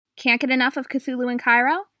Can't get enough of Cthulhu in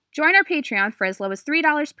Cairo? Join our Patreon for as low as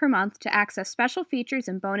 $3 per month to access special features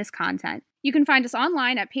and bonus content. You can find us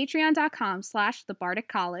online at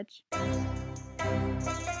patreon.com/thebardic-college.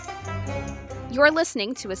 You're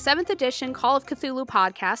listening to a 7th edition Call of Cthulhu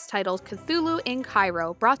podcast titled Cthulhu in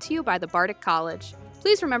Cairo, brought to you by the Bardic College.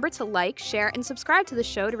 Please remember to like, share, and subscribe to the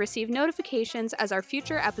show to receive notifications as our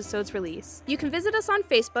future episodes release. You can visit us on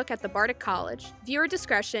Facebook at the Bardic College. Viewer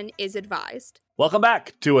discretion is advised. Welcome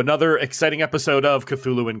back to another exciting episode of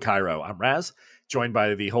Cthulhu in Cairo. I'm Raz, joined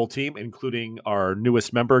by the whole team, including our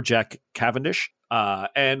newest member, Jack Cavendish.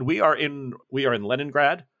 And we are in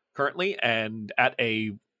Leningrad currently, and at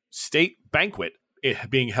a state banquet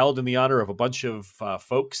being held in the honor of a bunch of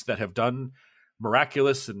folks that have done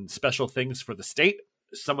miraculous and special things for the state.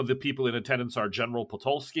 Some of the people in attendance are General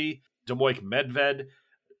Potolsky, Domoik Medved,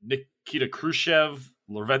 Nikita Khrushchev,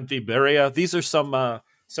 Lavrenti Beria. These are some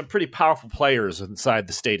pretty powerful players inside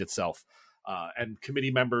the state itself, and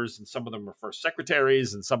committee members, and some of them are first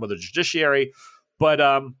secretaries and some of the judiciary. But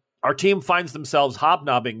our team finds themselves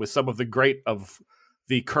hobnobbing with some of the great of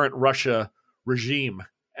the current Russia regime.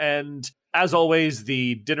 And as always,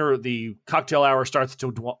 the cocktail hour starts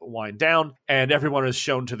to wind down, and everyone is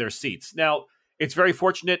shown to their seats. Now, it's very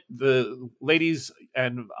fortunate. The ladies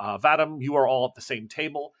and Vadim, you are all at the same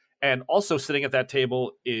table. And also sitting at that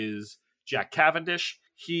table is Jack Cavendish.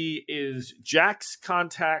 He is Jack's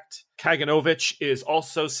contact. Kaganovich is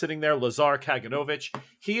also sitting there, Lazar Kaganovich.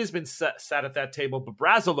 He has been sat at that table. But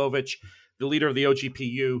Brazilovich, the leader of the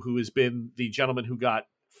OGPU, who has been the gentleman who got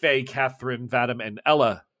Faye, Catherine, Vadim, and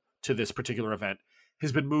Ella to this particular event,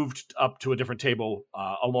 has been moved up to a different table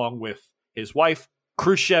along with his wife.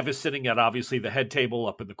 Khrushchev is sitting at, obviously, the head table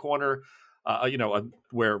up in the corner,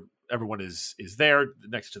 where everyone is there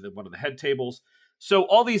next to one of the head tables. So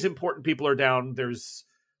all these important people are down. There's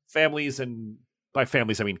families, and by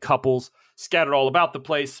families, I mean couples, scattered all about the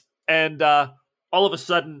place. And all of a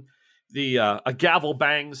sudden, a gavel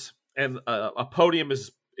bangs, and a podium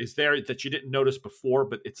is there that you didn't notice before,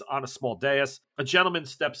 but it's on a small dais. A gentleman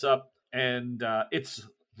steps up, and it's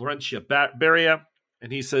Laurentia Beria,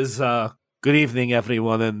 and he says, "Good evening,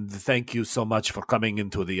 everyone, and thank you so much for coming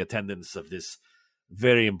into the attendance of this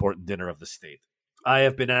very important dinner of the state. I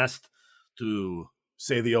have been asked to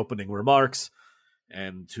say the opening remarks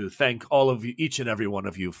and to thank all of you, each and every one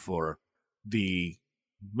of you, for the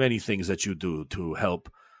many things that you do to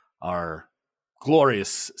help our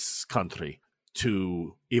glorious country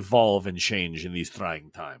to evolve and change in these trying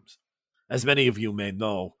times. As many of you may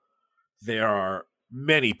know, there are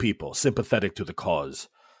many people sympathetic to the cause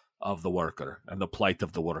of the worker and the plight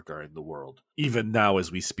of the worker in the world. Even now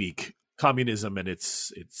as we speak, communism and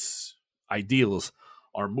its ideals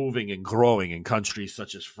are moving and growing in countries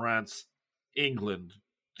such as France, England,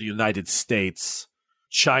 the United States.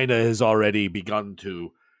 China has already begun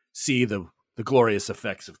to see the glorious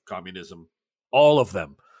effects of communism, all of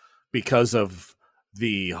them because of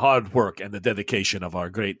the hard work and the dedication of our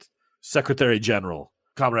great Secretary General,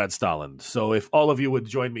 Comrade Stalin. So if all of you would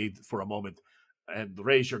join me for a moment and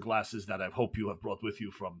raise your glasses that I hope you have brought with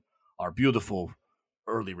you from our beautiful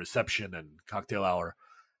early reception and cocktail hour,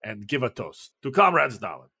 and give a toast to Comrade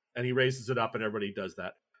Stalin. And he raises it up, and everybody does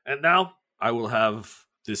that. And now I will have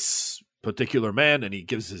this particular man, and he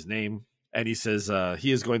gives his name, and he says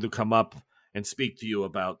he is going to come up and speak to you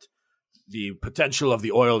about the potential of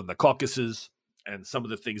the oil in the Caucasus and some of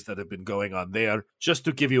the things that have been going on there, just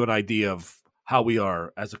to give you an idea of how we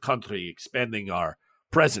are, as a country, expanding our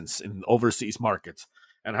presence in overseas markets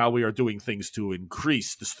and how we are doing things to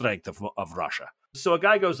increase the strength of Russia. So a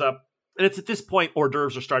guy goes up, and it's at this point hors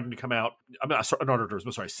d'oeuvres are starting to come out. Not hors d'oeuvres,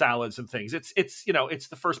 but salads and things. It's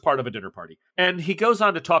the first part of a dinner party. And he goes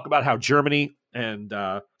on to talk about how Germany and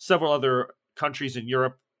several other countries in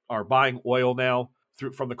Europe are buying oil now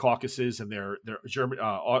from the Caucasus, and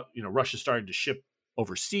Russia's starting to ship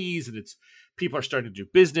overseas, and people are starting to do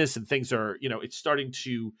business, and things are, it's starting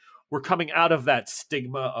to. We're coming out of that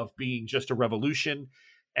stigma of being just a revolution,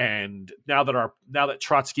 and now that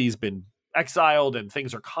Trotsky's been exiled and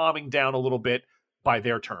things are calming down a little bit by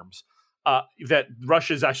their terms, that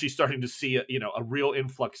Russia is actually starting to see a real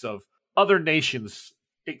influx of other nations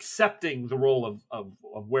accepting the role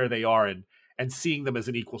of where they are and seeing them as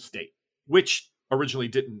an equal state, which originally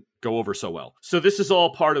didn't go over so well. So this is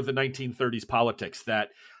all part of the 1930s politics,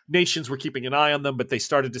 that nations were keeping an eye on them, but they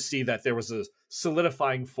started to see that there was a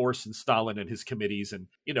solidifying force in Stalin and his committees, and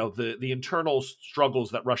the internal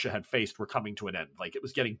struggles that Russia had faced were coming to an end. Like, it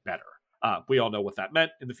was getting better. We all know what that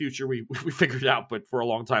meant. In the future, we figured it out, but for a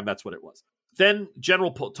long time, that's what it was. Then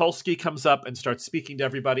General Potolsky comes up and starts speaking to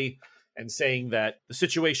everybody and saying that the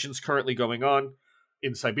situation's currently going on.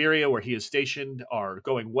 in Siberia, where he is stationed, are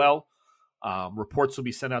going well. Reports will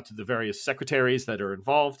be sent out to the various secretaries that are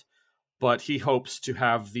involved, but he hopes to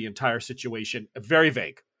have the entire situation, very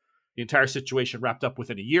vague, the entire situation wrapped up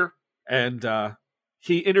within a year. And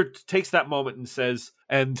he takes that moment and says,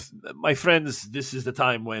 and my friends, this is the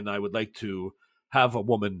time when I would like to have a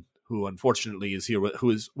woman who unfortunately is here, who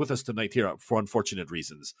is with us tonight here for unfortunate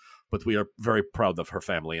reasons. But we are very proud of her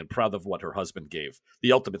family and proud of what her husband gave,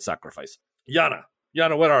 the ultimate sacrifice. Yana,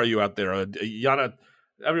 where are you out there? Yana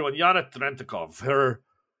Trentikov, her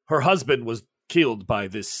husband was killed by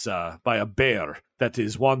this by a bear that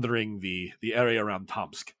is wandering the area around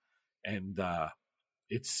Tomsk, and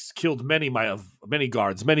it's killed many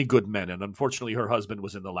guards, many good men, and unfortunately her husband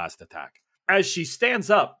was in the last attack. As she stands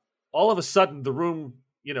up, all of a sudden the room,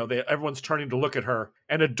 everyone's turning to look at her,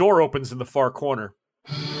 and a door opens in the far corner.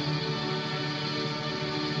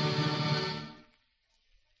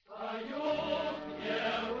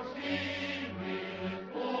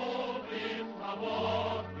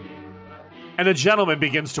 And a gentleman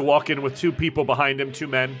begins to walk in with two people behind him, two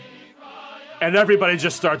men. And everybody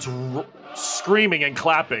just starts screaming and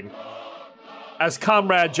clapping as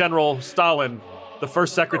Comrade General Stalin, the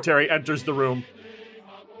first secretary, enters the room.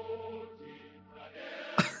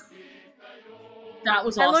 That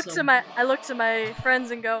was awesome. I look to my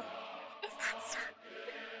friends and go,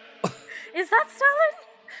 Is that Stalin?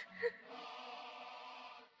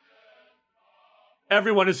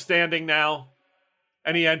 Everyone is standing now,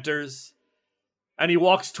 and he enters, and he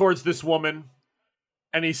walks towards this woman,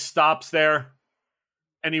 and he stops there,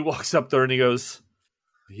 and he walks up there, and he goes,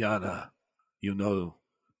 Yana, you know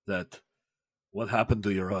that what happened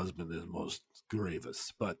to your husband is most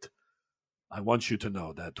grievous, but I want you to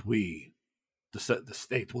know that we, the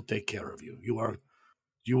state, will take care of you.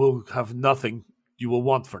 You will have nothing. You will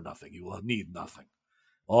want for nothing. You will need nothing.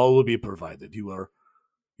 All will be provided.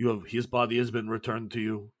 His body has been returned to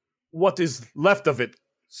you. What is left of it,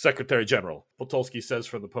 Secretary General? Potolsky says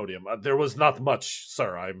from the podium. There was not much,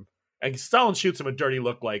 sir. And Stalin shoots him a dirty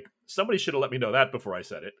look, like somebody should have let me know that before I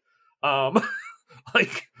said it.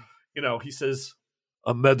 He says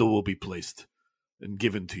a medal will be placed and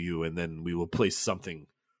given to you, and then we will place something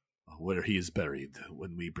where he is buried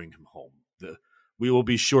when we bring him home. We will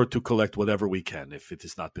be sure to collect whatever we can if it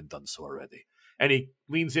has not been done so already. And he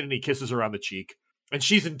leans in and he kisses her on the cheek, and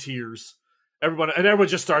she's in tears. Everyone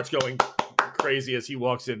just starts going crazy as he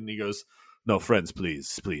walks in, and he goes, "No, friends,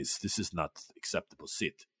 please, this is not acceptable.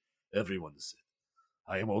 Sit. Everyone sit.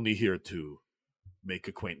 I am only here to make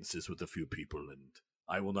acquaintances with a few people, and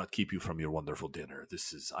I will not keep you from your wonderful dinner.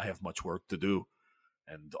 I have much work to do,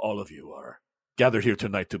 and all of you are gathered here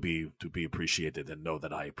tonight to be appreciated, and know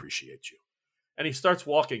that I appreciate you." And he starts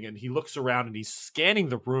walking, and he looks around, and he's scanning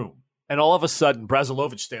the room. And all of a sudden,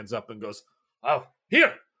 Brazilovich stands up and goes, "Oh,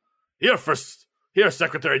 here first. Here,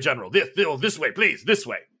 Secretary General. This way, please, this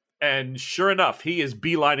way." And sure enough, he is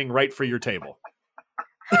beelining right for your table.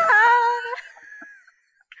 No.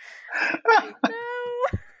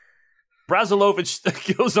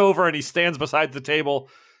 Brazilovich goes over and he stands beside the table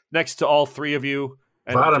next to all three of you.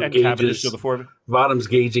 And Cavendish to the four of you. Vadim's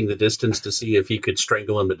gauging the distance to see if he could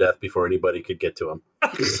strangle him to death before anybody could get to him.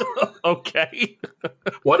 Okay.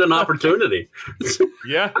 What an opportunity.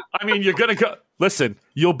 Yeah. I mean, you're going to go. Listen,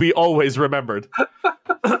 you'll be always remembered.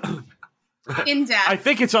 In death. I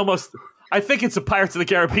think it's a Pirates of the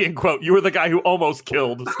Caribbean quote. You were the guy who almost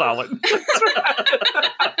killed Stalin.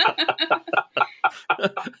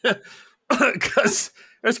 Because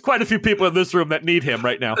there's quite a few people in this room that need him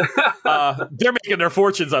right now. They're making their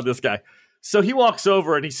fortunes on this guy. So he walks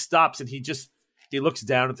over and he stops and he looks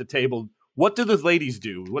down at the table. What do the ladies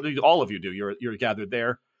do? What do all of you do? You're gathered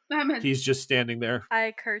there. He's just standing there.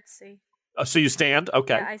 I curtsy. So you stand?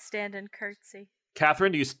 Okay. Yeah, I stand and curtsy.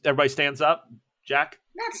 Catherine, everybody stands up? Jack?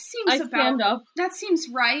 That seems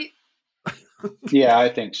right. Yeah, I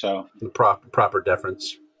think so. The proper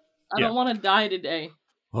deference. I don't want to die today.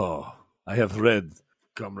 Oh, I have read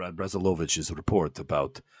Comrade Brazilovich's report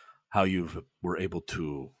about how you were able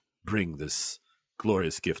to bring this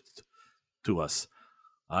glorious gift to us.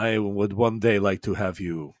 I would one day like to have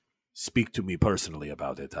you speak to me personally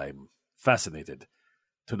about it. I'm fascinated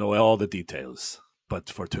to know all the details. But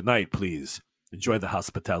for tonight, please, enjoy the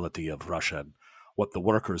hospitality of Russia and what the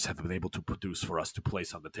workers have been able to produce for us to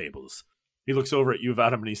place on the tables. He looks over at you,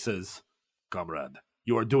 Vadim, and he says, "Comrade,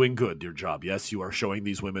 you are doing good, your job. Yes, you are showing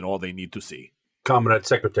these women all they need to see." Comrade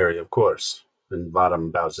Secretary, of course. And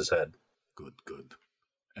Vadim bows his head. Good.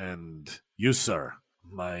 And you, sir,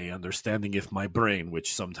 my understanding of my brain,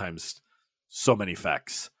 which sometimes so many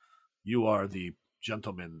facts, you are the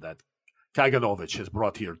gentleman that Kaganovich has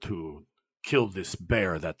brought here to killed this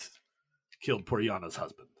bear that killed poor Yana's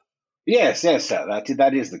husband. Yes, sir.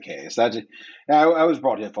 That is the case. I was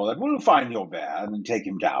brought here for that. We'll find your bear and take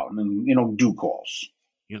him down in due course.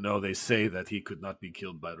 They say that he could not be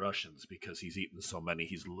killed by Russians because he's eaten so many,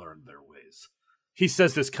 he's learned their ways. He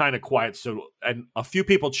says this kind of quiet, and a few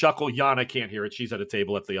people chuckle. Yana can't hear it. She's at a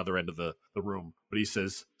table at the other end of the room. But he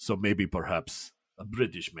says, so maybe perhaps a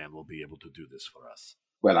British man will be able to do this for us.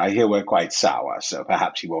 Well, I hear we're quite sour, so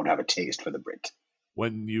perhaps he won't have a taste for the Brit.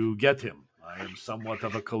 When you get him, I am somewhat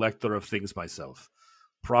of a collector of things myself.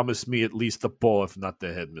 Promise me at least the paw, if not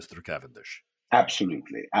the head, Mr. Cavendish.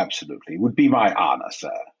 Absolutely. It would be my honor,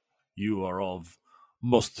 sir. You are all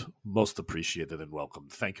most appreciated and welcome.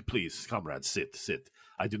 Thank you. Please, comrades, sit.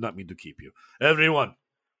 I do not mean to keep you. Everyone,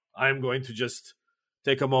 I'm going to just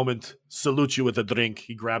take a moment, salute you with a drink.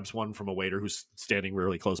 He grabs one from a waiter who's standing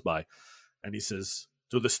really close by, and he says,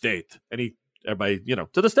 to the state. And everybody,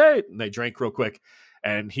 to the state. And they drank real quick.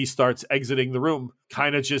 And he starts exiting the room,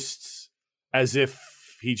 kind of just as if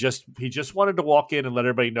he just wanted to walk in and let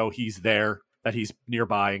everybody know he's there, that he's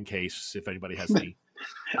nearby in case if anybody has any.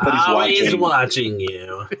 But he's watching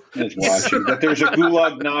you. He's watching. But there's a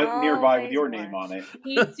gulag nearby with your name on it.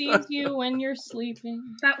 He sees you when you're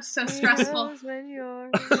sleeping. That was so stressful.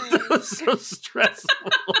 That was so stressful.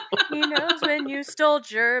 He knows when you stole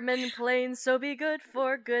German planes, so be good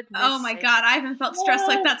for goodness Oh my god, I haven't felt stressed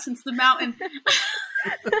like that since the mountain.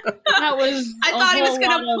 That was. I thought he was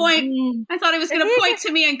gonna point. I thought he was gonna point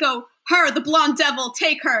to me and go, "Her, the blonde devil,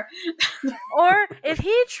 take her." Or if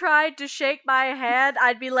he tried to shake my hand,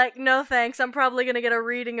 I'd be like, "No thanks. I'm probably gonna get a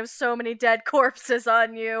reading of so many dead corpses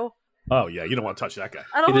on you." Oh yeah, you don't want to touch that guy.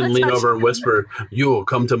 I don't He didn't lean touch over and whisper, "You'll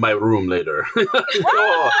come to my room later."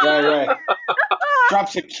 Right.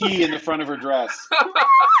 Drops a key in the front of her dress.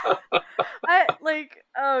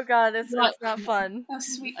 Oh god, it's not fun. Oh,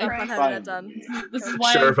 sweet It's not fun having that done. This is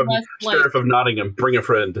why Sheriff of Nottingham, bring a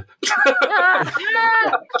friend. Catherine,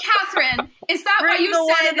 is that why you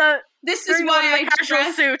said this is why I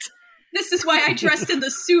dressed? Suit. This is why I dressed in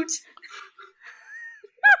the suit.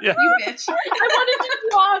 Yeah. You bitch. I wanted to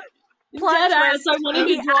draw. I wanted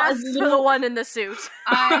to draw asked for the one in the suit.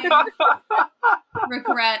 I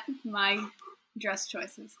regret my dress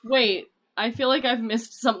choices. Wait, I feel like I've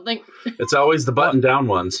missed something. It's always the button-down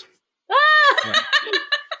ones.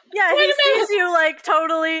 Yeah, he sees you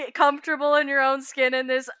totally comfortable in your own skin in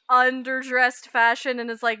this underdressed fashion, and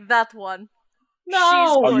is like, that one.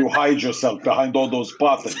 No! Oh, you hide yourself behind all those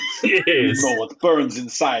buttons. Yes. You know what burns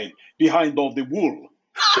inside, behind all the wool.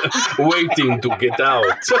 Waiting to get out.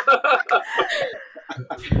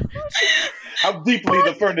 How deeply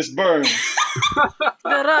the furnace burns.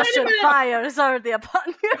 The Russian fire is already upon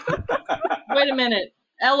you. Wait a minute.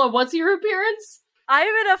 Ella, what's your appearance? I'm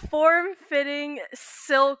in a form-fitting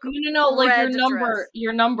silk No, red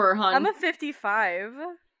your number, hon. I'm a 55.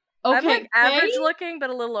 Okay, I'm average looking, but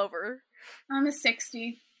a little over. I'm a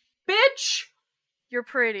 60. Bitch! You're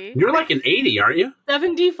pretty. You're like an 80, aren't you?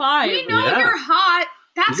 75. We know you're hot.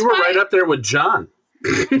 That's you were right up there with John.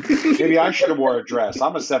 Maybe I should have wore a dress.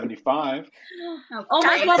 I'm a 75. Oh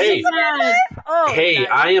my god, Hey. Oh, Hey,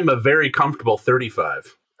 I am a very comfortable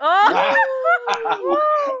 35. Oh!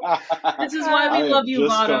 This is why we love you,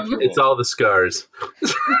 Bottom. It's all the scars.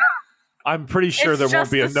 I'm pretty sure there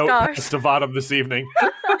won't be a note to Bottom this evening.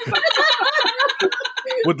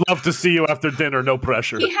 Would love to see you after dinner, no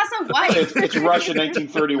pressure. He has a wife. It's Russia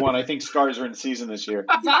 1931. I think scars are in season this year.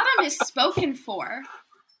 Bottom is spoken for.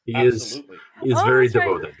 He is very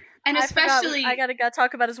devoted. And especially... I gotta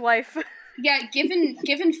talk about his wife. Yeah,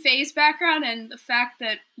 given Faye's background and the fact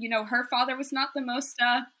that, her father was not the most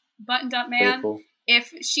buttoned up man, cool.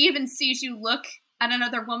 If she even sees you look at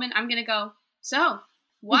another woman, I'm gonna go, so,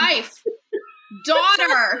 wife,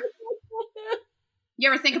 daughter.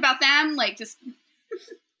 You ever think about them? Just...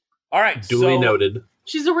 All right, duly noted.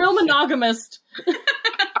 She's a real monogamist.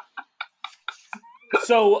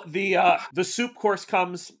 So the soup course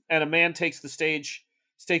comes, and a man takes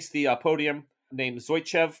the podium, named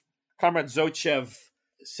Zoichev. Comrade Zoichev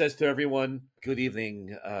says to everyone, "Good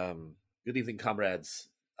evening, comrades.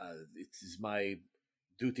 It is my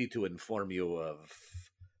duty to inform you of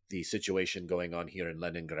the situation going on here in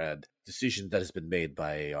Leningrad. Decision that has been made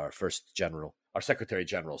by our Secretary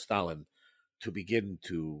General Stalin, to begin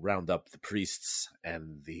to round up the priests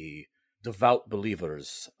and the devout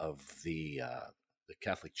believers of the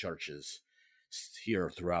Catholic churches here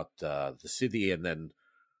throughout the city, and then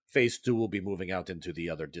Phase 2 will be moving out into the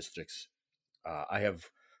other districts. I have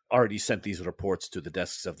already sent these reports to the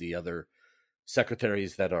desks of the other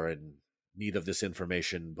secretaries that are in need of this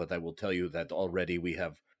information, but I will tell you that already we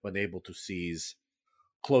have been able to seize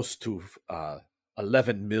close to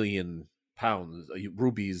 11 million pounds,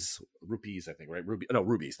 rupees, I think, right?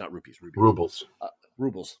 Rubies, not rupees, rubies. Rubles.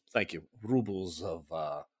 Rubles, thank you. Rubles of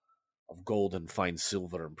gold and fine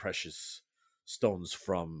silver and precious stones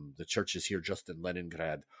from the churches here just in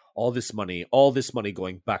Leningrad. All this money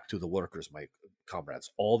going back to the workers, my comrades.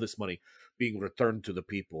 All this money being returned to the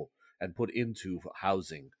people and put into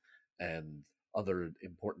housing and other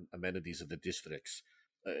important amenities of the districts,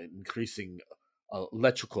 increasing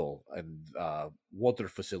electrical and water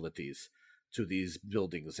facilities to these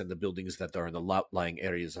buildings and the buildings that are in the outlying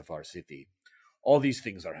areas of our city. All these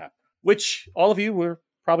things are happening, which all of you were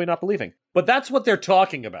probably not believing. But that's what they're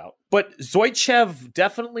talking about. But Zoichev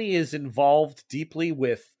definitely is involved deeply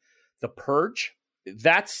with the Purge.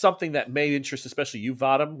 That's something that may interest especially you,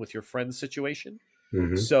 Vadim, with your friend's situation.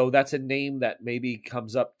 Mm-hmm. So that's a name that maybe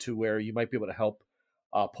comes up to where you might be able to help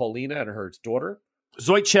Paulina and her daughter.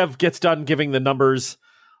 Zoichev gets done giving the numbers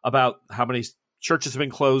about how many churches have been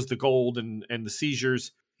closed, the gold and the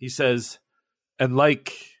seizures. He says, and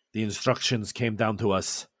like the instructions came down to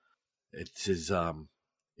us, it is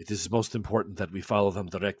most important that we follow them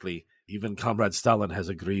directly. Even Comrade Stalin has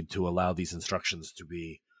agreed to allow these instructions to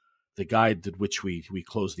be the guide to which we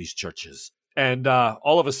close these churches. And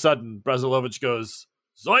all of a sudden, Brazilovich goes,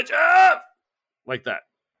 Zoichev! Like that.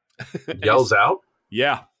 Yells out?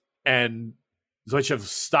 Yeah. And Zoichev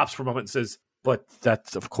stops for a moment and says, but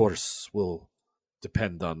that, of course, will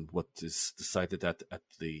depend on what is decided at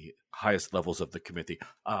the highest levels of the committee.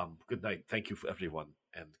 Good night. Thank you, everyone,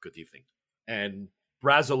 and good evening. And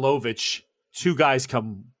Brazilovich, two guys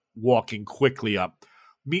come walking quickly up.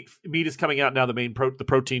 Meat is coming out now. The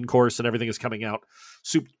protein course and everything is coming out.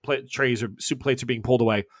 Soup plates are being pulled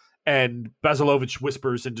away. And Brazilovich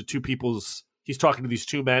whispers into he's talking to these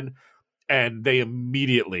two men, and they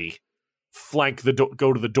immediately flank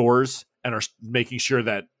go to the doors and are making sure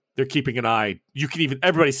that they're keeping an eye.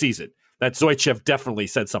 Everybody sees it. That Zoichev definitely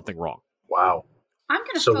said something wrong. Wow. I'm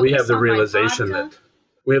going to So we have the vodka.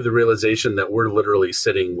 realization that we're literally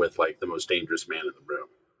sitting with like the most dangerous man in the room.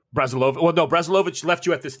 Brazilovich left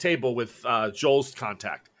you at this table with Joel's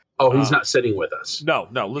contact. Oh, he's not sitting with us. No.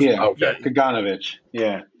 Yeah, okay. Kaganovich.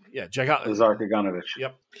 Yeah. Yeah, Lazar Kaganovich.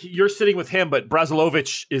 Yep. You're sitting with him, but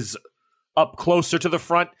Brazilovich is up closer to the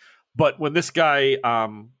front. But when this guy,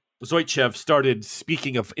 Zoichev, started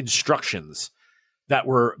speaking of instructions that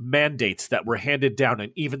were mandates that were handed down,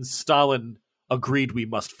 and even Stalin agreed we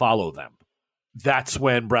must follow them, that's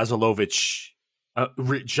when Brazilovich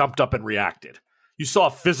jumped up and reacted. You saw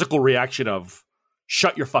a physical reaction of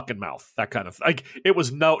shut your fucking mouth, that kind of like it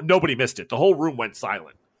was nobody missed it. The whole room went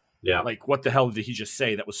silent. Yeah. Like, what the hell did he just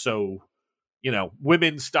say? That was so,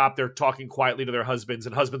 women stop. They're talking quietly to their husbands,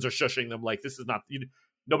 and husbands are shushing them. Like, this is not,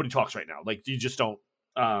 nobody talks right now. Like, you just don't.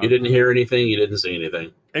 You didn't hear anything. You didn't see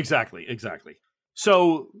anything. Exactly.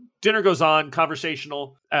 So dinner goes on,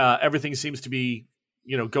 conversational. Everything seems to be,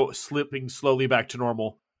 slipping slowly back to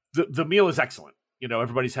normal. The meal is excellent.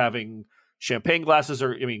 Everybody's having champagne glasses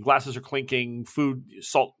are clinking, food,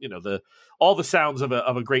 salt, all the sounds of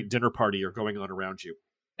a great dinner party are going on around you.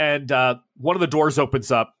 And one of the doors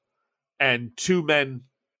opens up, and two men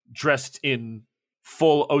dressed in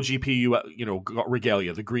full OGP,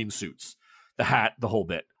 regalia, the green suits, the hat, the whole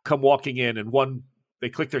bit, come walking in, and they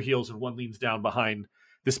click their heels, and one leans down behind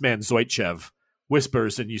this man, Zoichev,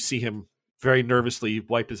 whispers, and you see him very nervously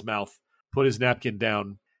wipe his mouth, put his napkin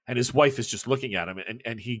down, and his wife is just looking at him,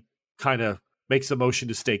 and he kind of makes a motion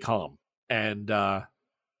to stay calm, and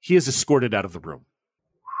he is escorted out of the room.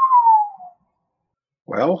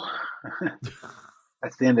 Well,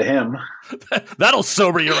 that's the end of him. That'll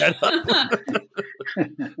sober your head up.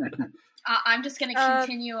 I'm just going to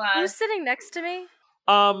continue. Who's sitting next to me?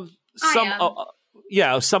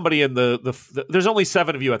 Somebody in the there's only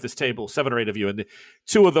 7 of you at this table, 7 or 8 of you, and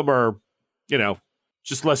 2 of them are,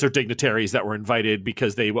 just lesser dignitaries that were invited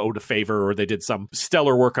because they owed a favor or they did some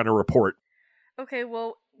stellar work on a report. Okay,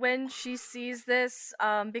 well, when she sees this,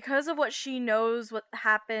 because of what she knows, what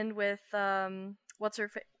happened with her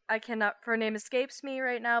name escapes me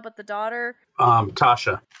right now, but the daughter,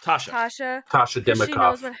 Tasha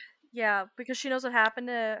Demikhov. Because she knows what happened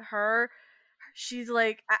to her. She's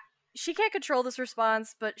like, she can't control this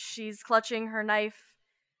response, but she's clutching her knife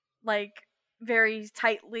like very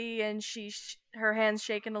tightly, and her hands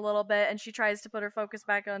shaking a little bit, and she tries to put her focus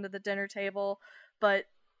back onto the dinner table, but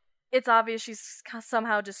it's obvious she's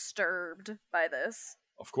somehow disturbed by this.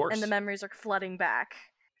 Of course. And the memories are flooding back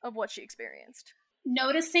of what she experienced.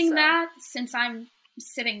 Noticing that, since I'm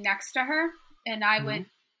sitting next to her, and I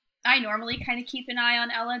normally kind of keep an eye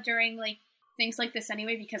on Ella during like things like this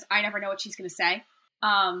anyway, because I never know what she's going to say.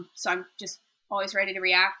 So I'm just always ready to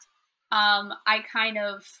react. I kind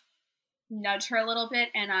of nudge her a little bit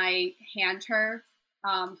and I hand her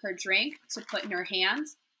her drink to put in her hand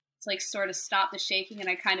to like sort of stop the shaking, and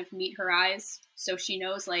I kind of meet her eyes so she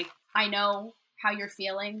knows like, I know how you're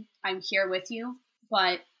feeling. I'm here with you,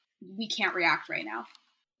 but we can't react right now.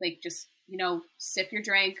 Like, just, sip your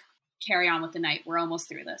drink, carry on with the night. We're almost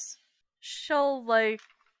through this. She'll, like,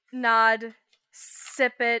 nod,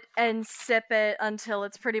 sip it, and sip it until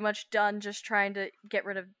it's pretty much done, just trying to get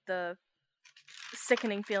rid of the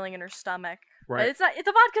sickening feeling in her stomach. Right. The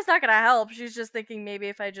vodka's not gonna help. She's just thinking maybe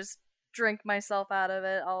if I just drink myself out of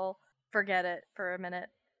it, I'll forget it for a minute.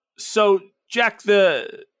 So, Jack,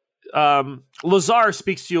 the Lazar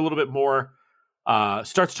speaks to you a little bit more,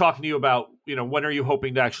 starts talking to you about, when are you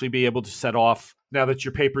hoping to actually be able to set off now that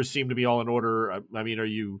your papers seem to be all in order? I mean,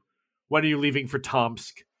 when are you leaving for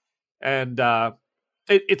Tomsk? And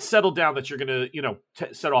it's settled down that you're going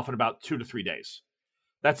to, set off in about 2 to 3 days.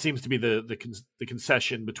 That seems to be the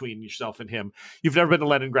concession between yourself and him. You've never been to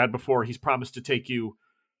Leningrad before. He's promised to take you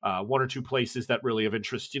 1 or 2 places that really have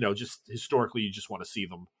interest. Just historically, you just want to see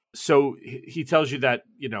them. So he tells you that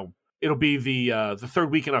it'll be the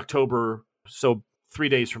third week in October. So 3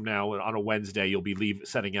 days from now, on a Wednesday, you'll be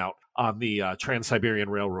setting out on the Trans-Siberian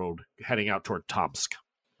Railroad, heading out toward Tomsk.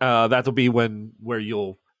 That'll be where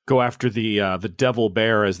you'll go after the devil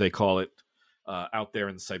bear, as they call it, out there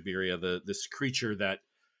in Siberia. This creature that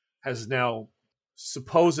has now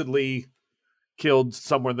supposedly killed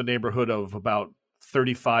somewhere in the neighborhood of about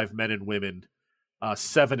 35 men and women,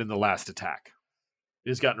 7 in the last attack. It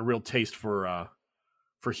has gotten a real taste for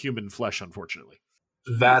human flesh, unfortunately.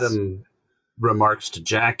 Vadim remarks to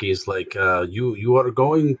Jack, he's like, you are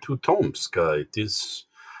going to Tomsk. It is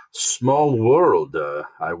small world.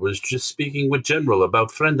 I was just speaking with General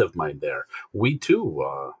about friend of mine there. We too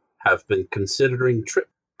have been considering trip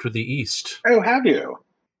to the east. Oh, have you?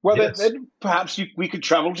 Well, Yes. then perhaps we could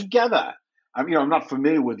travel together. I'm not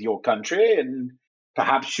familiar with your country, and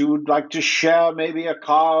perhaps you would like to share maybe a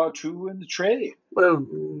car or two in the trade. Well,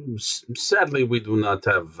 sadly, we do not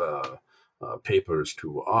have papers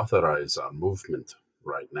to authorize our movement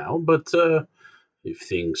right now, but if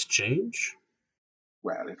things change...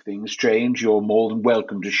 Well, if things change, you're more than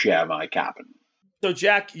welcome to share my cabin. So,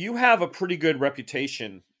 Jack, you have a pretty good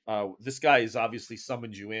reputation. This guy has obviously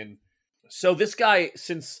summoned you in. So this guy,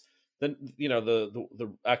 since the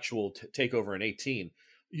actual takeover in 18,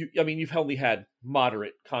 you've only had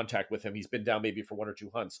moderate contact with him. He's been down maybe for 1 or 2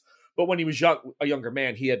 hunts. But when he was a younger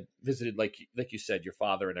man, he had visited, like you said, your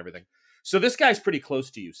father and everything. So this guy's pretty close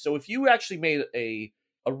to you. So if you actually made a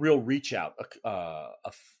real reach out,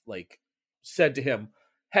 said to him,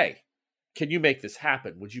 hey, can you make this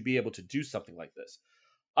happen? Would you be able to do something like this?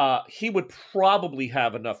 He would probably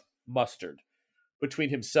have enough mustard between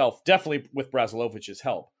himself, definitely with Brasilovich's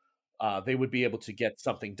help. They would be able to get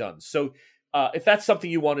something done. So if that's something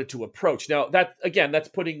you wanted to approach, now that's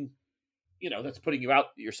putting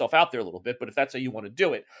yourself out there a little bit, but if that's how you want to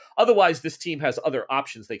do it, otherwise this team has other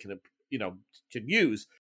options they can use.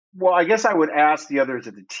 Well, I guess I would ask the others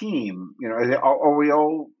of the team, are we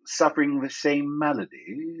all suffering the same malady?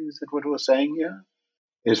 Is that what we're saying here?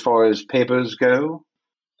 As far as papers go?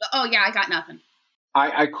 Oh, yeah, I got nothing.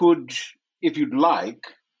 I could, if you'd like,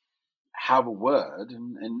 have a word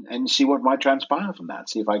and see what might transpire from that.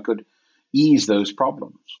 See if I could ease those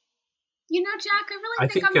problems. Jack, I really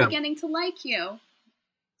think I'm beginning to like you.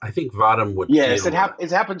 I think Vadim would. Yes, it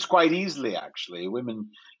happens quite easily, actually. Women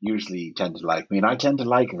usually tend to like me, and I tend to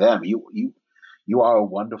like them. You are a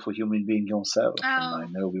wonderful human being yourself, and I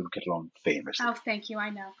know we will get along famously. Oh, thank you. I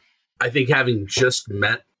know. I think having just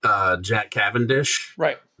met Jack Cavendish,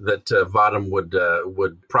 right, that Vadim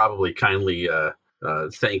would probably kindly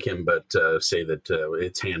thank him, but say that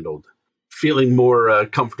it's handled. Feeling more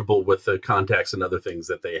comfortable with the contacts and other things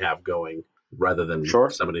that they have going, rather than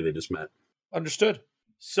somebody they just met. Understood.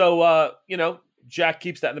 So, Jack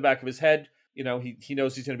keeps that in the back of his head. He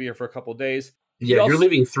knows he's going to be here for a couple of days. Yeah, you're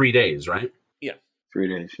leaving 3 days, right? Yeah. 3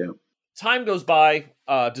 days, yeah. Time goes by.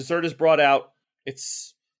 Dessert is brought out.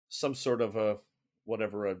 It's some sort of a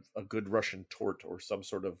good Russian tort or some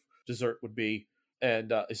sort of dessert would be.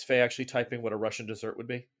 And is Faye actually typing what a Russian dessert would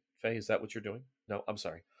be? Faye, is that what you're doing? No, I'm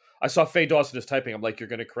sorry. I saw Faye Dawson is typing. I'm like, you're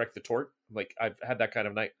going to correct the tort? I'm like, I've had that kind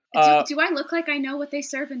of night. Do I look like I know what they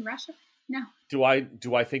serve in Russia? No. Do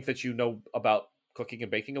I think that you know about cooking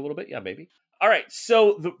and baking a little bit? Yeah, maybe. All right.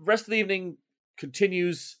 So the rest of the evening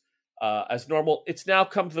continues as normal. It's now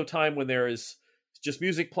come to the time when there is just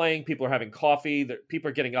music playing. People are having coffee.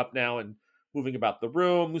 People are getting up now and moving about the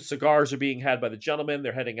room. Cigars are being had by the gentlemen.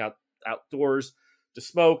 They're heading outdoors to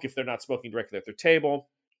smoke if they're not smoking directly at their table.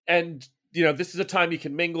 And this is a time you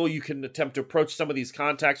can mingle. You can attempt to approach some of these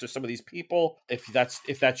contacts or some of these people. If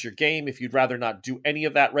that's your game, if you'd rather not do any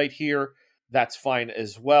of that right here, that's fine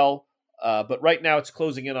as well. But right now it's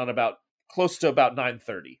closing in on close to about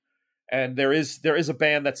 9:30. And there is a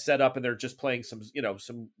band that's set up and they're just playing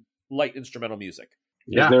some light instrumental music.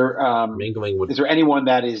 Yeah. Is there mingling with? Is there anyone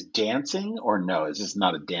that is dancing or no? Is this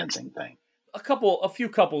not a dancing thing? A few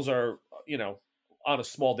couples are, on a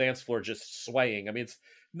small dance floor just swaying. I mean,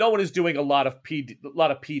 no one is doing a lot of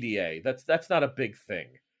PDA. That's not a big thing.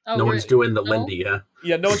 Oh, no one's doing the Lindy, huh?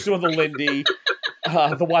 Yeah, no one's doing the Lindy,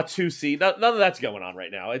 the Watusi. None of that's going on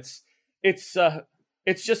right now. It's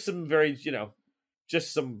just some very,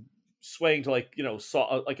 just some swaying to like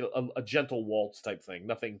a gentle waltz type thing.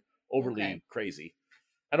 Nothing overly crazy.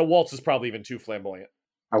 And a waltz is probably even too flamboyant.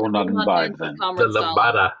 I will not imbibe then. The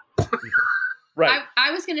lambada. Right.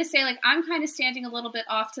 I was going to say, like, I'm kind of standing a little bit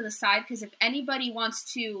off to the side because if anybody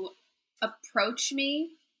wants to approach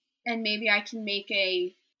me and maybe I can make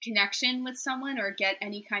a connection with someone or get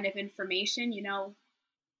any kind of information,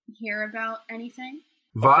 hear about anything.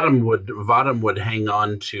 Vadam would hang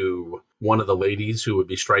on to one of the ladies who would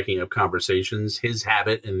be striking up conversations. His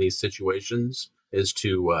habit in these situations is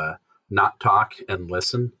to not talk and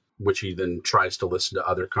listen, which he then tries to listen to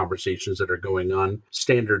other conversations that are going on.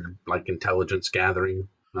 Standard, like, intelligence gathering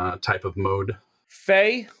type of mode.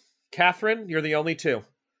 Faye, Catherine, you're the only two.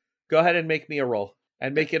 Go ahead and make me a roll.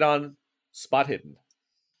 And make it on Spot Hidden.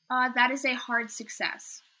 That is a hard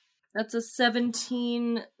success. That's a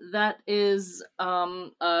 17. That is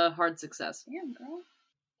a hard success. Damn, girl.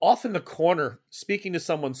 Off in the corner, speaking to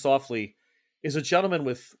someone softly, is a gentleman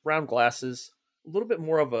with brown glasses, a little bit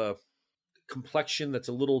more of a complexion that's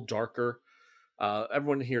a little darker.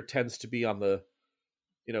 Everyone here tends to be on the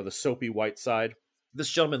soapy white side. This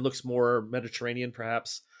gentleman looks more Mediterranean,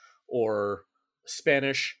 perhaps, or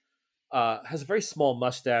Spanish. Has a very small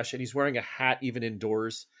mustache, and he's wearing a hat even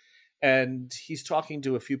indoors. And he's talking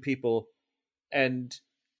to a few people. And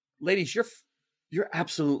ladies, you're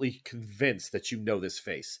absolutely convinced that you know this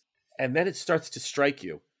face. And then it starts to strike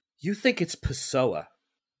you. You think it's Pessoa,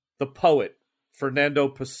 the poet, Fernando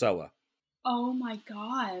Pessoa. Oh my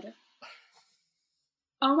God.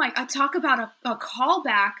 Oh my, talk about a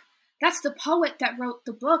callback. That's the poet that wrote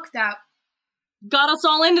the book that got us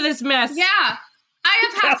all into this mess. Yeah. I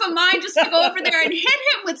have half a mind just to go over there and hit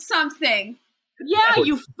him with something. Yeah,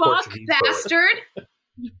 you fuck bastard.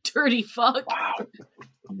 You dirty fuck.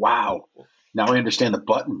 Wow. Now I understand the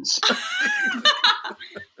buttons.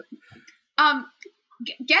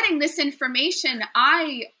 Getting this information,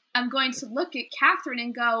 I am going to look at Catherine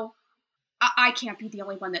and go, I can't be the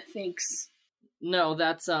only one that thinks. No,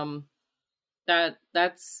 that's that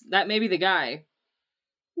may be the guy.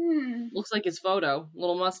 Looks like his photo,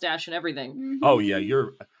 little mustache and everything. Mm-hmm. Oh yeah,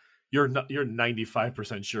 you're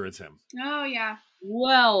 95% sure it's him. Oh yeah.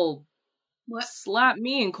 Well, what? Slap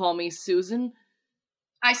me and call me Susan.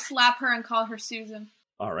 I slap her and call her Susan.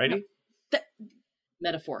 Alrighty.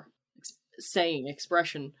 Metaphor, saying,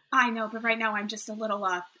 expression. I know, but right now I'm just a little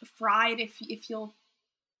fried. If you'll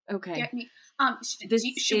get me.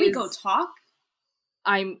 Should we go talk?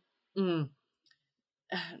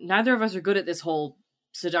 Neither of us are good at this whole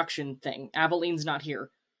seduction thing. Aveline's not here.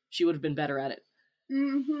 She would have been better at it.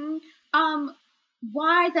 Mm-hmm.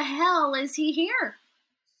 Why the hell is he here?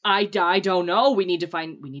 I don't know. We need to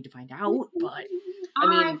find out, but I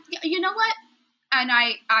mean, you know what? And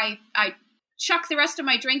I chuck the rest of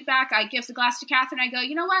my drink back. I give the glass to Catherine. I go,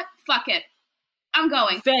 you know what? Fuck it. I'm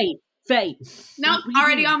going. Faye. No,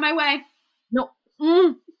 already on my way. No.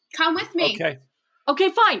 Come with me. Okay,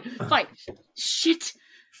 fine. Shit.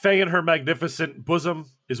 Faye in her magnificent bosom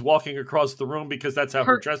is walking across the room because that's how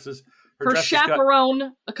her dress is. Her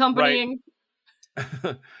chaperone accompanying.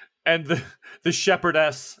 Right. And the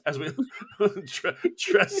shepherdess, as we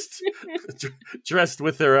dressed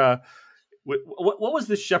with her. What was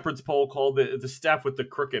the shepherd's pole called? The staff with the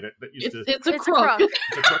crook in it that used to. It's a crook.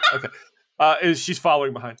 It's a crook. Okay. She's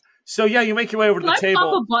following behind. So yeah, you make your way over to the table.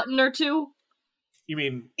 Pop a button or two? You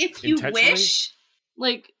mean if you wish?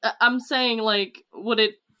 Like I'm saying, like would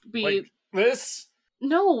it be like this?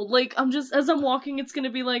 No, like I'm just as I'm walking, it's gonna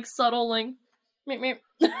be like subtle, like meep.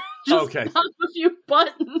 Just pop a few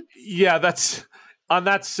buttons. Yeah, that's on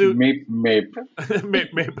that suit. Meep.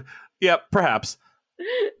 Yeah, perhaps.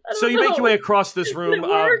 So you make your way across this room.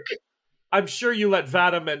 I'm sure you let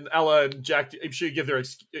Vadam and Ella and Jack. I'm sure you give their,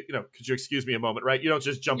 could you excuse me a moment, right? You don't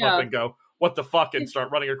just jump up and go, "What the fuck," and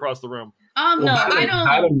start running across the room. No, I don't.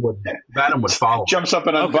 Vadam would follow. Jumps up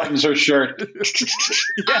and unbuttons her shirt.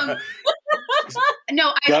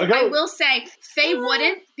 No, I will say Faye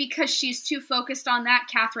wouldn't because she's too focused on that.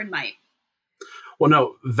 Catherine might. Well,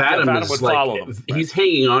 no, Vadim would is like, follow them. Right. He's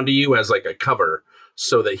hanging onto you as like a cover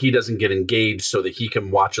so that he doesn't get engaged, so that he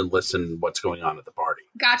can watch and listen what's going on at the party.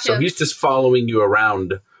 Gotcha. So he's just following you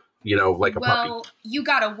around, like a puppy. Well, you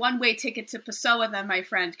got a one-way ticket to Pessoa then, my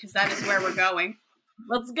friend, because that is where we're going.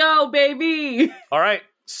 Let's go, baby! All right.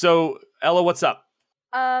 So, Ella, what's up?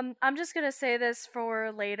 I'm just gonna say this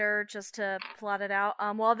for later, just to plot it out.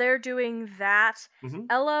 While they're doing that,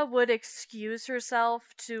 Ella would excuse herself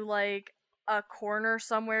to like a corner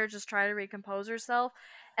somewhere, just try to recompose herself,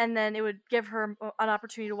 and then it would give her an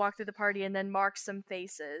opportunity to walk through the party and then mark some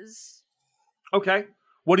faces. Okay.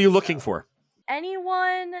 What are you looking for?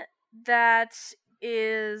 Anyone that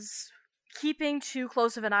is keeping too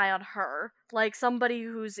close of an eye on her, like somebody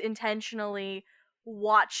who's intentionally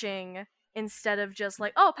watching instead of just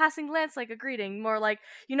like, oh, passing glance like a greeting. More like,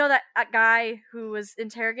 that guy who was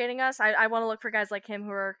interrogating us? I want to look for guys like him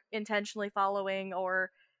who are intentionally following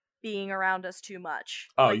or being around us too much.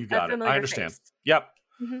 Oh, like, you got it. I understand. Face. Yep.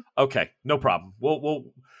 Mm-hmm. Okay, no problem. We'll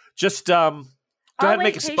just go ahead and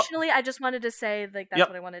make a spot. Patiently, I just wanted to say like that's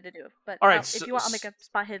what I wanted to do. But all right, if you want, I'll make a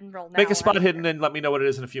spot hidden roll now. Make a spot hidden and let me know what it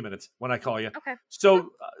is in a few minutes when I call you. Okay.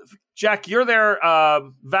 So, Jack, you're there.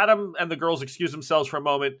 Vadim and the girls excuse themselves for a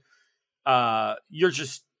moment. You're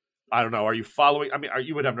just, I don't know. Are you following? I mean,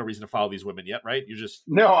 you would have no reason to follow these women yet, right? You're just.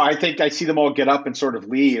 No, I think I see them all get up and sort of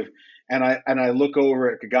leave, and I look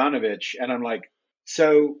over at Kaganovich and I'm like,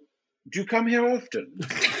 so do you come here often?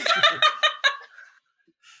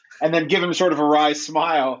 And then give him sort of a wry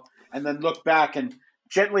smile, and then look back and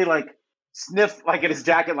gently like sniff like at his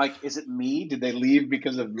jacket, like, is it me? Did they leave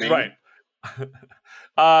because of me? Right.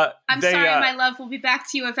 I'm sorry, my love. We'll be back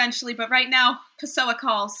to you eventually, but right now, Pessoa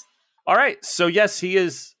calls. All right. So yes, he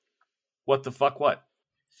is. What the fuck? What?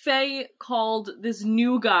 Faye called this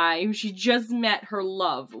new guy who she just met her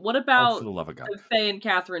love. What about for the love of God. the Faye and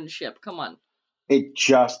Catherine ship? Come on. It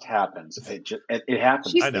just happens. It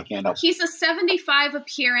happens. I can't help. He's a 75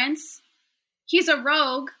 appearance. He's a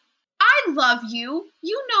rogue. I love you.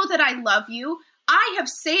 You know that I love you. I have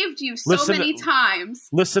saved you so many times.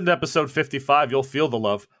 Listen to episode 55. You'll feel the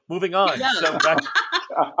love. Moving on. Yeah.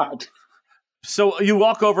 So you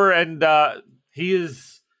walk over and he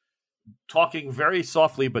is talking very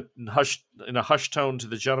softly but in a hushed tone to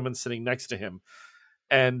the gentleman sitting next to him.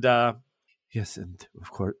 And yes, and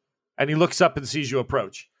of course. And he looks up and sees you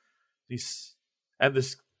approach. And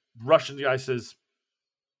this Russian guy says,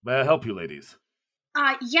 "May I help you, ladies?"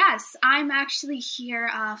 Yes, I'm actually here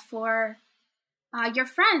for your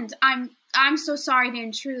friend. I'm so sorry to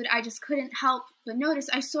intrude. I just couldn't help but notice.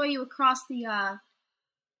 I saw you across the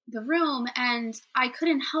room, and I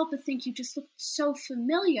couldn't help but think you just looked so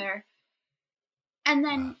familiar. And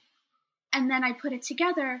then I put it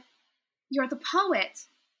together. You're the poet,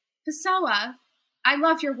 Pessoa. I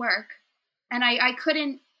love your work, and I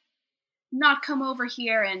couldn't not come over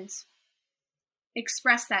here and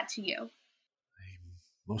express that to you. I'm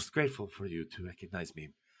most grateful for you to recognize me,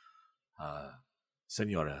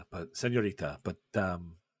 senorita, but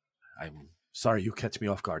I'm sorry you catch me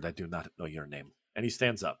off guard. I do not know your name. And he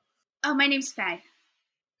stands up. Oh, my name's Faye.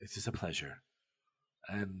 It is a pleasure.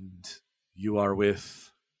 And you are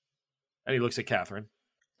with... And he looks at Catherine.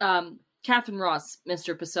 Catherine Ross,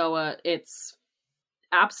 Mr. Pessoa. It's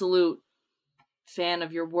absolute fan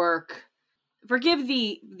of your work. Forgive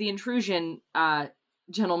the intrusion,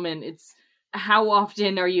 gentlemen. It's how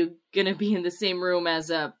often are you gonna be in the same room as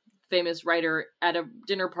a famous writer at a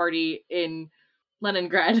dinner party in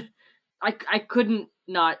Leningrad? I couldn't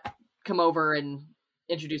not come over and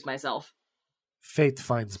introduce myself. Fate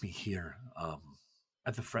finds me here,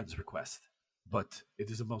 at the friend's request, but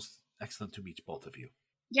it is a most excellent to meet both of you.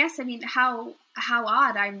 Yes, I mean, how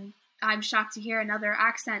odd. I'm shocked to hear another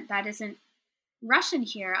accent that isn't Russian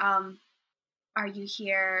here. Are you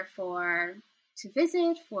here to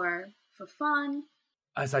visit, for fun?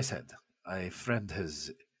 As I said, a friend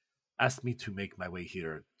has asked me to make my way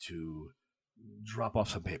here to drop off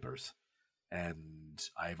some papers, and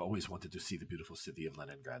I've always wanted to see the beautiful city of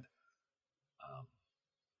Leningrad.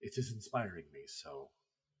 It is inspiring me, so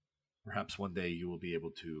perhaps one day you will be able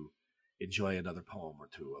to enjoy another poem or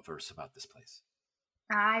two, a verse about this place.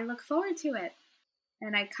 I look forward to it.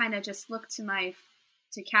 And I kind of just look to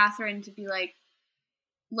Catherine to be like,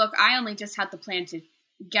 look, I only just had the plan to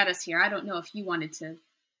get us here. I don't know if you wanted to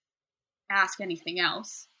ask anything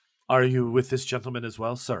else. Are you with this gentleman as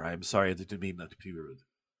well? Sir, I'm sorry, I didn't mean not to be rude.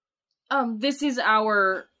 This is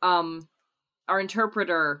our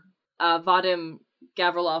interpreter, Vadim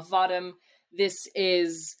Gavrilov. Vadim, this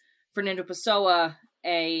is Fernando Pessoa,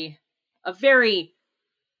 a very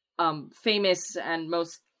famous and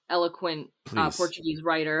most eloquent Please. Portuguese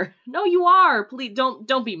writer. No, you are. Please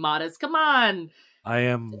don't be modest. Come on. I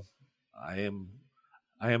am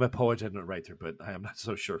a poet and a writer, but I am not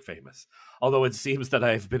so sure famous. Although it seems that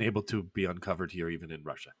I've been able to be uncovered here, even in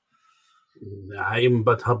Russia. I am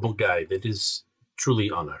but humble guy. That is truly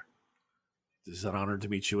honor. It is an honor to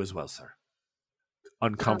meet you as well, sir.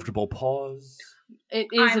 Uncomfortable pause. It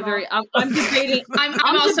is I'm debating.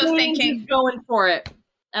 I'm also debating thinking going for it.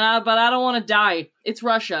 But I don't want to die. It's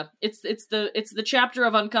Russia. It's the chapter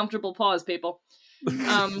of uncomfortable pause, people.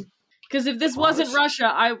 Because if this wasn't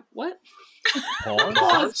Russia, what?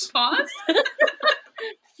 Pause. Pause?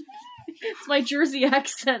 It's my Jersey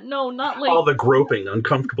accent. No, not like all the groping,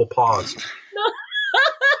 uncomfortable pause.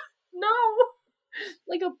 no,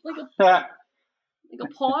 like a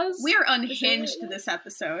pause. We're unhinged this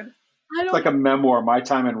episode. It's like a memoir, My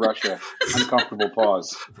Time in Russia. Uncomfortable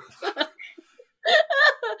pause.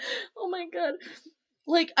 Oh my god.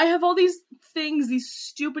 Like, I have all these things, these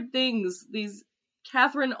stupid things, these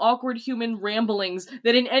Catherine awkward human ramblings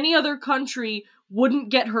that in any other country wouldn't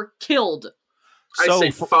get her killed. I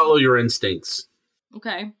say follow your instincts.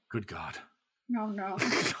 Okay. Good God. No.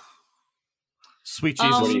 Sweet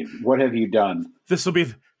Jesus. What have you done? This will be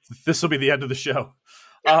the end of the show.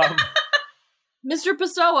 Mr.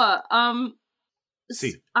 Pessoa,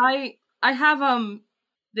 See. I have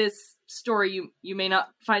this story you may not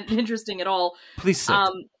find interesting at all. Please sit.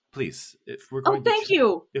 Please. If we're going thank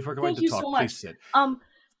you. If we're going thank to talk, so much. please sit.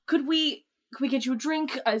 Could we get you a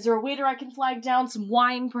drink? Is there a waiter I can flag down? Some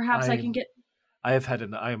wine, perhaps I can get.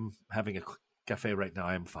 I'm having a cafe right now.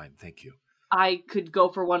 I am fine, thank you. I could go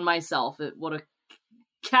for one myself. What a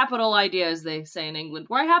capital idea, as they say in England,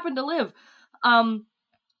 where I happen to live.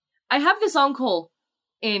 I have this uncle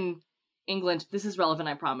in England. This is relevant,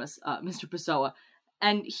 I promise, Mr. Pessoa.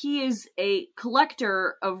 And he is a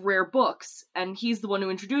collector of rare books, and he's the one who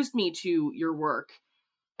introduced me to your work.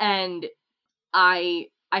 And I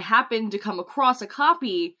happened to come across a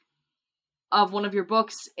copy of one of your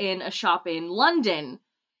books in a shop in London,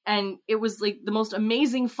 and it was like the most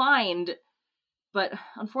amazing find, but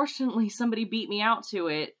unfortunately somebody beat me out to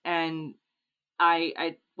it, and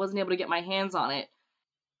I wasn't able to get my hands on it.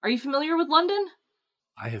 Are you familiar with London?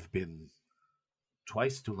 I have been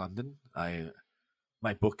twice to London.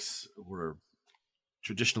 My books were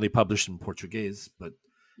traditionally published in Portuguese, but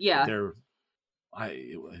yeah,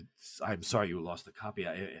 I'm sorry you lost a copy.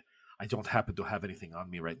 I don't happen to have anything on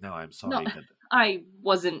me right now. I'm sorry. No, I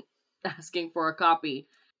wasn't asking for a copy.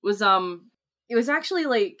 It was actually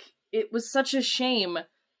like, it was such a shame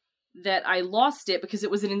that I lost it because it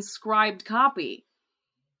was an inscribed copy.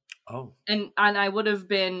 Oh. And I would have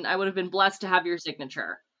been blessed to have your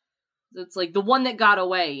signature. It's like the one that got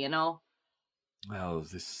away, you know? Well,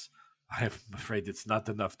 I'm afraid it's not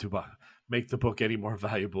enough to make the book any more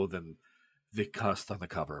valuable than the cost on the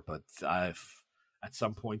cover. But if at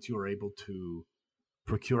some point you are able to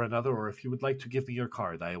procure another, or if you would like to give me your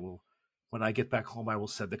card, I will. When I get back home, I will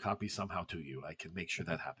send the copy somehow to you. I can make sure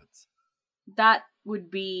that happens. That would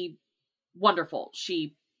be wonderful.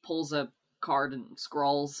 She pulls a card and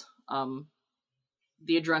scrawls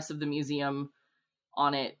the address of the museum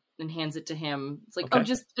on it and hands it to him. It's like, okay. Oh,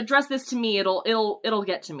 just address this to me. It'll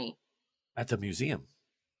get to me. At the museum?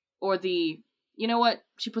 Or you know what?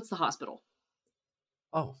 She puts the hospital.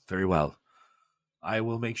 Oh, very well. I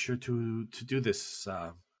will make sure to do this,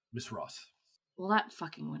 Miss Ross. Well, that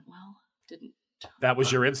fucking went well. Didn't. That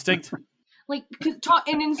was your instinct? Like,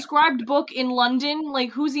 an inscribed book in London?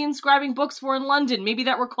 Like, who's he inscribing books for in London? Maybe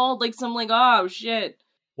that were called, like, some, like, oh, shit.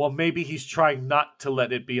 Well, maybe he's trying not to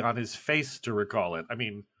let it be on his face to recall it. I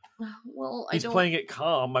mean, well, he's playing it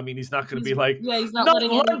calm. I mean, he's not going to be like, yeah, he's not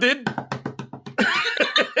letting London!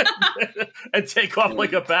 And take off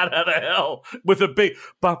like a bat out of hell with a big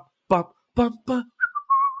bump, bump, bump, bump.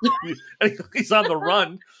 He's on the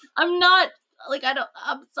run. I'm not, like,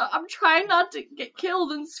 I'm trying not to get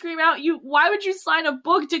killed and scream out, why would you sign a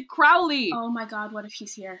book to Crowley? Oh my god, what if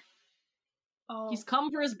he's here? Oh. He's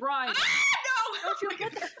come for his bride. No!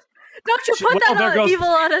 Don't you put that evil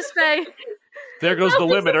on his face. There goes the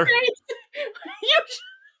limiter. It's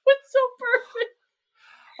so perfect.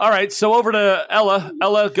 All right, so over to Ella.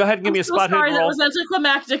 Ella, go ahead and give me a spot hit roll. That was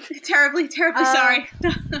anticlimactic. Terribly sorry.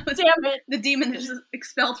 Damn it. The demon is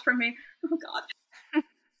expelled from me. Oh god.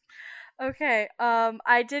 Okay,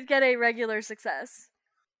 I did get a regular success.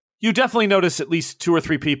 You definitely notice at least 2 or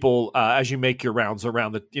 3 people as you make your rounds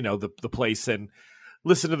around the place and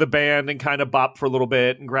listen to the band and kind of bop for a little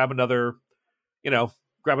bit and grab another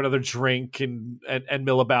drink and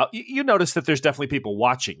mill about. You notice that there's definitely people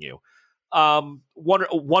watching you. One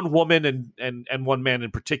woman and one man in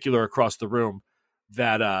particular across the room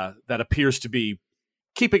that appears to be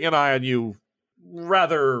keeping an eye on you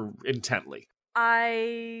rather intently.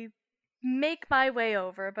 I make my way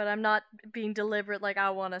over, but I'm not being deliberate like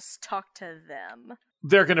I want to talk to them.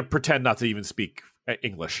 They're going to pretend not to even speak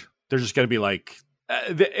English. They're just going to be like,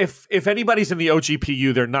 if anybody's in the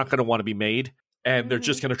OGPU, they're not going to want to be made, and they're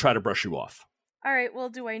just going to try to brush you off. All right, well,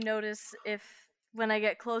 do I notice if when I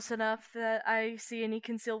get close enough that I see any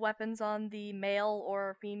concealed weapons on the male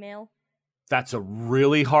or female? That's a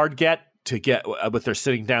really hard get to get, but they're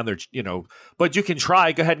sitting down there, but you can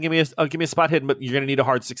try. Go ahead and give me a spot hidden, but you're going to need a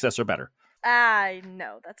hard success or better.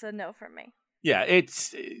 No, that's a no for me. Yeah,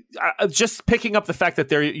 it's just picking up the fact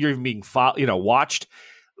that you're being watched.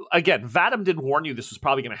 Again, Vadim didn't warn you this was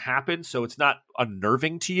probably going to happen, so it's not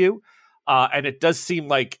unnerving to you. And it does seem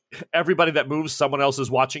like everybody that moves, someone else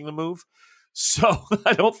is watching the move. So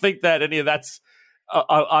I don't think that any of that's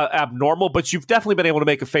abnormal, but you've definitely been able to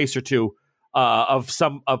make a face or two of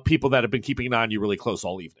some of people that have been keeping an eye on you really close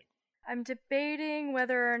all evening. I'm debating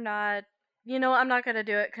whether or not, I'm not going to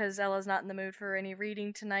do it because Ella's not in the mood for any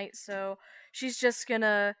reading tonight, so she's just going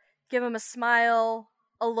to give him a smile,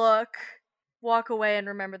 a look, walk away, and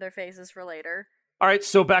remember their faces for later. All right,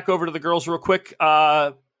 so back over to the girls real quick.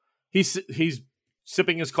 He's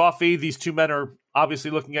sipping his coffee. These two men are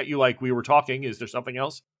obviously looking at you like we were talking. Is there something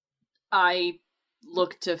else? I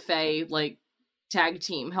look to Faye, like, tag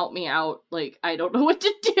team, help me out. Like, I don't know what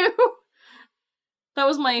to do. That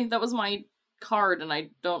was my card, and I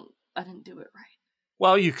didn't do it right.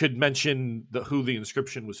 Well, you could mention who the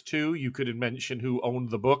inscription was to. You could mention who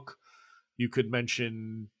owned the book. You could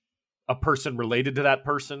mention a person related to that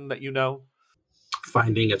person that you know.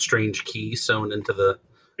 Finding a strange key sewn into the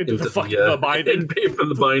binding.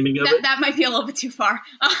 The binding of it. That might be a little bit too far.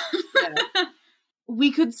 Yeah.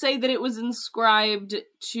 We could say that it was inscribed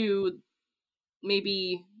to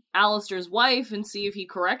maybe Alistair's wife and see if he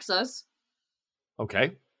corrects us.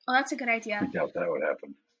 Okay. Oh, that's a good idea. I doubt that would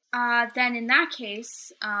happen. Then in that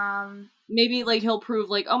case, maybe like he'll prove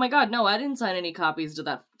like, oh my god, no, I didn't sign any copies to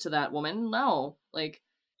that woman. No, like,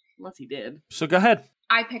 unless he did. So go ahead.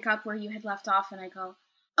 I pick up where you had left off, and I go,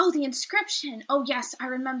 "Oh, the inscription! Oh yes, I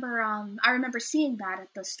remember. I remember seeing that at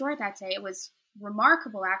the store that day. It was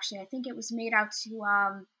remarkable, actually. I think it was made out to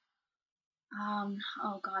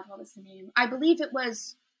oh god, what was the name? I believe it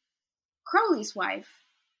was Crowley's wife,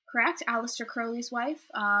 correct? Alistair Crowley's wife,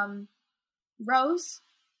 Rose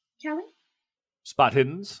Kelly. Spot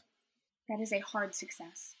hiddens. That is a hard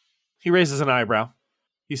success. He raises an eyebrow.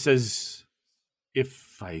 He says,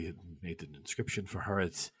 "If I had made an inscription for her,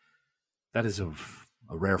 that is a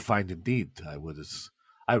rare find indeed. I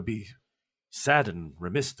would be sad and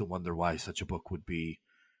remiss to wonder why such a book would be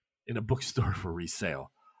in a bookstore for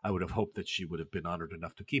resale. I would have hoped that she would have been honored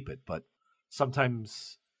enough to keep it, but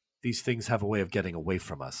sometimes these things have a way of getting away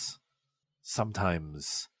from us.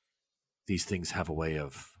 Sometimes these things have a way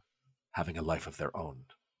of having a life of their own."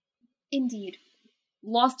 Indeed.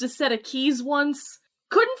 Lost a set of keys once.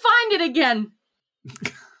 Couldn't find it again.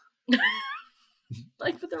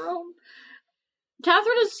 Life of their own.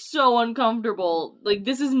 Catherine is so uncomfortable. Like,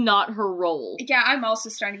 this is not her role. Yeah, I'm also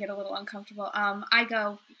starting to get a little uncomfortable. I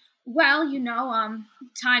go, well,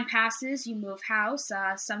 time passes, you move house,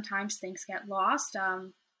 sometimes things get lost,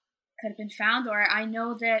 could have been found, or I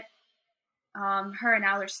know that her and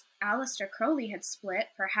Alistair Crowley had split.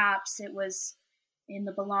 Perhaps it was in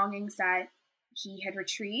the belongings that he had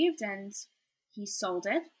retrieved, and he sold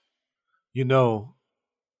it.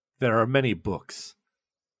 There are many books.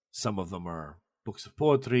 Some of them are books of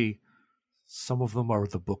poetry. Some of them are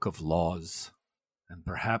the book of laws. And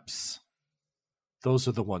perhaps those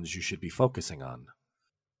are the ones you should be focusing on.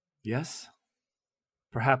 Yes?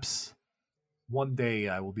 Perhaps one day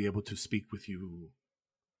I will be able to speak with you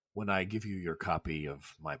when I give you your copy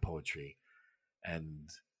of my poetry and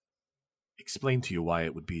explain to you why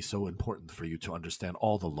it would be so important for you to understand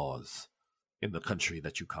all the laws in the country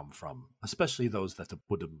that you come from, especially those that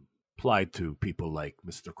would apply to people like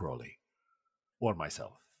Mr. Crowley or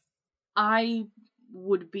myself. I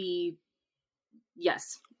would be...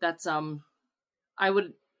 Yes, that's, I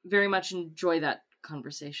would very much enjoy that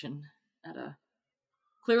conversation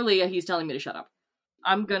Clearly, he's telling me to shut up.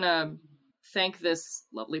 I'm gonna thank this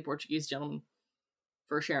lovely Portuguese gentleman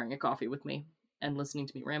for sharing a coffee with me and listening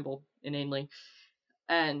to me ramble inanely,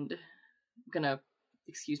 and I'm gonna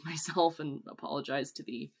excuse myself and apologize to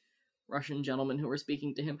the Russian gentlemen who were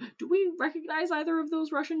speaking to him. Do we recognize either of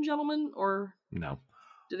those Russian gentlemen, or no?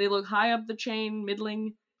 Do they look high up the chain,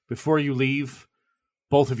 middling? Before you leave,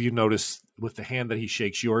 both of you notice with the hand that he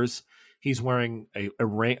shakes yours, he's wearing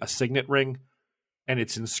a signet ring, and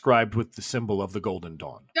it's inscribed with the symbol of the Golden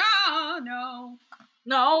Dawn. Oh, no.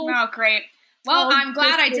 No. Oh, great. Well, Oh, I'm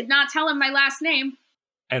glad I biscuit. did not tell him my last name.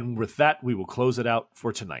 And with that, we will close it out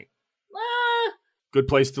for tonight. Ah, Good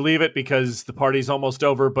place to leave it because the party's almost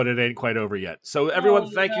over, but it ain't quite over yet. So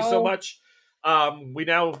everyone, thank you so no. much.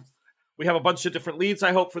 We have a bunch of different leads,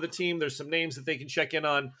 I hope, for the team. There's some names that they can check in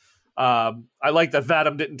on. I like that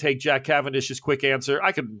Vadim didn't take Jack Cavendish's quick answer.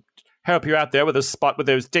 I can help you out there with a spot with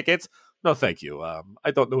those tickets. No, thank you.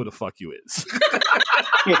 I don't know who the fuck you is.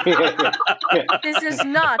 This is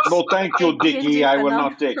not. No, thank you, a Dickie. I will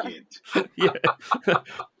enough- not take it. Yeah.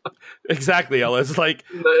 Exactly, Ella. It's like,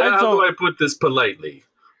 How do I put this politely?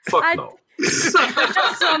 Fuck I- no. Just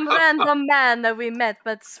some random man that we met,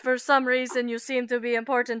 but for some reason you seem to be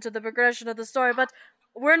important to the progression of the story, but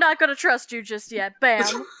we're not going to trust you just yet. Bam.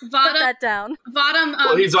 Put that down. Vadim,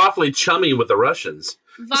 Well, he's awfully chummy with the Russians.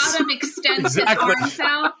 Vadim extends Exactly. his arms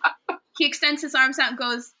out. He extends his arms out and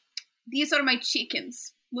goes, "These are my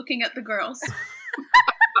chickens," looking at the girls.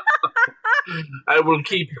 I will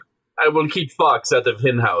keep Fox out of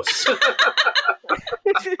hen house.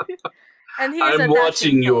 And he's I'm a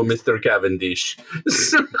watching dashing you, fox. Mr. Cavendish.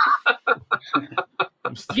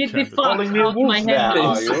 Get this Kevin. fox Calling me a off my wolf now, head.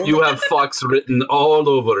 are you? You have Fox written all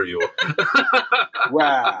over you.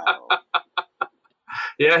 Wow.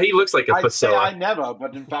 Yeah, he looks like a I'd say I Pessoa. never,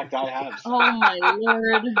 but in fact I have. Oh my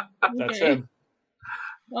lord. That's Okay. him.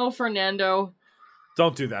 Oh, Fernando.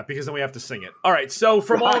 Don't do that because then we have to sing it. All right, so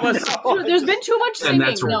from all of us, There's been too much singing. And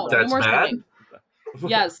that's no more bad? singing.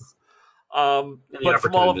 Yes. but The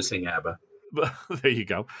from all opportunity of to sing ABBA. there you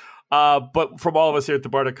go. But from all of us here at the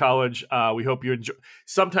Bardic College, we hope you enjoy.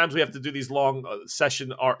 Sometimes we have to do these long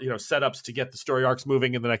session, setups to get the story arcs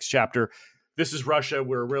moving in the next chapter. This is Russia.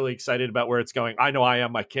 We're really excited about where it's going. I know I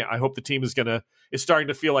am. I hope the team is starting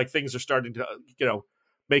to feel like things are starting to,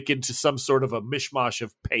 make into some sort of a mishmash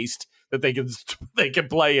of paste that they can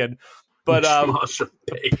play in. But Mishmash of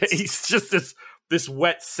paste. paste, just this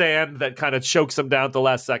wet sand that kind of chokes them down at the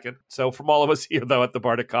last second. So from all of us here, though, at the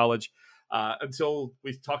Bardic College, until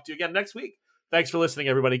we talk to you again next week, thanks for listening,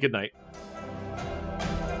 everybody. Good night.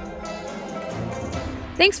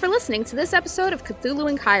 Thanks for listening to this episode of Cthulhu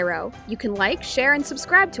in Cairo. You can like, share, and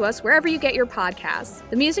subscribe to us wherever you get your podcasts.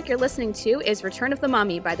 The music you're listening to is Return of the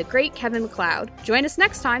Mummy by the great Kevin MacLeod. Join us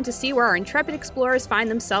next time to see where our intrepid explorers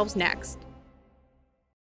find themselves next.